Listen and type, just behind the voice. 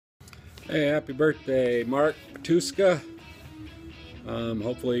Hey, happy birthday, Mark10Matuska.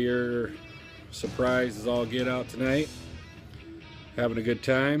 Hopefully your surprise is all get out tonight. Having a good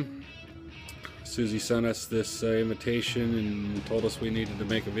time. Susie sent us this invitation and told us we needed to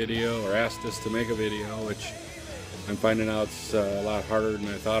make a video, or asked us to make a video, which I'm finding out it's a lot harder than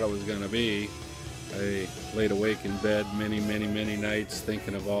I thought it was going to be. I laid awake in bed many nights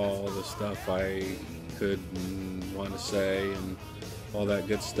thinking of all the stuff I could want to say and all that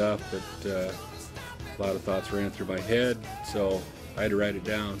good stuff, but a lot of thoughts ran through my head, so I had to write it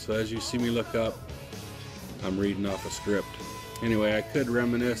down. So as you see me look up, I'm reading off a script. Anyway, I could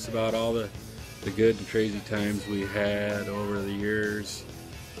reminisce about all the good and crazy times we had over the years,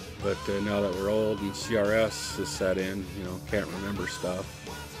 but now that we're old and CRS has set in, you know, can't remember stuff.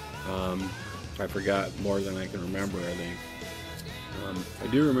 I forgot more than I can remember, I think. I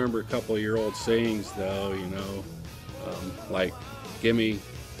do remember a couple of year-old sayings, though, you know, like, give me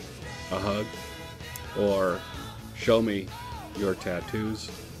a hug, or show me your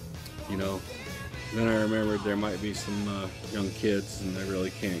tattoos, you know. Then I remembered there might be some young kids, and I really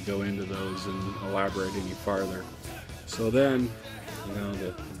can't go into those and elaborate any farther. So then, you know,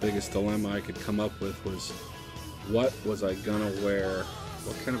 the biggest dilemma I could come up with was, what was I gonna wear?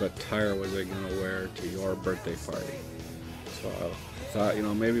 What kind of attire was I gonna wear to your birthday party? So I thought, you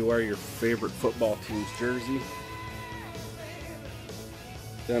know, maybe wear your favorite football team's jersey.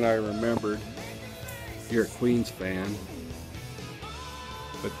 Then I remembered you're a Queens fan,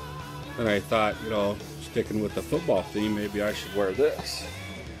 but then I thought, you know, sticking with the football theme, maybe I should wear this.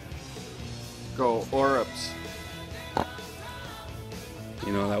 Go Orbs.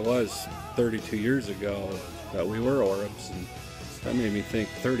 You know, that was 32 years ago that we were Orbs, and that made me think,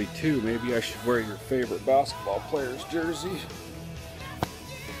 32, maybe I should wear your favorite basketball player's jersey.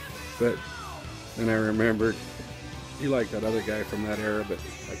 But then I remembered you like that other guy from that era, but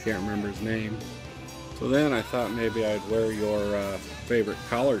I can't remember his name. So then I thought maybe I'd wear your favorite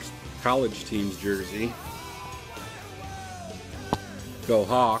college team's jersey. Go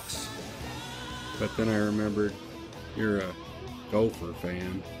Hawks. But then I remembered you're a Gopher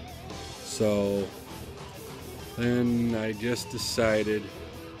fan. So then I just decided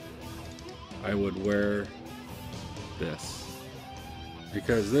I would wear this,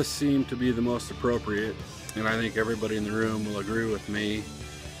 because this seemed to be the most appropriate, and I think everybody in the room will agree with me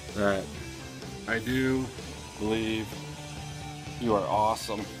that I do believe you are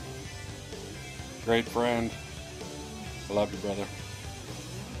awesome. Great friend. I love you, brother.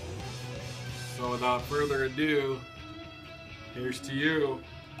 So without further ado, here's to you,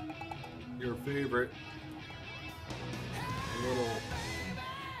 your favorite little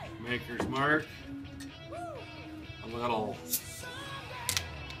Maker's Mark, a little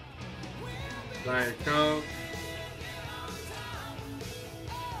Diet Coke.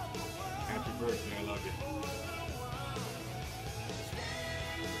 Happy birthday, I love you.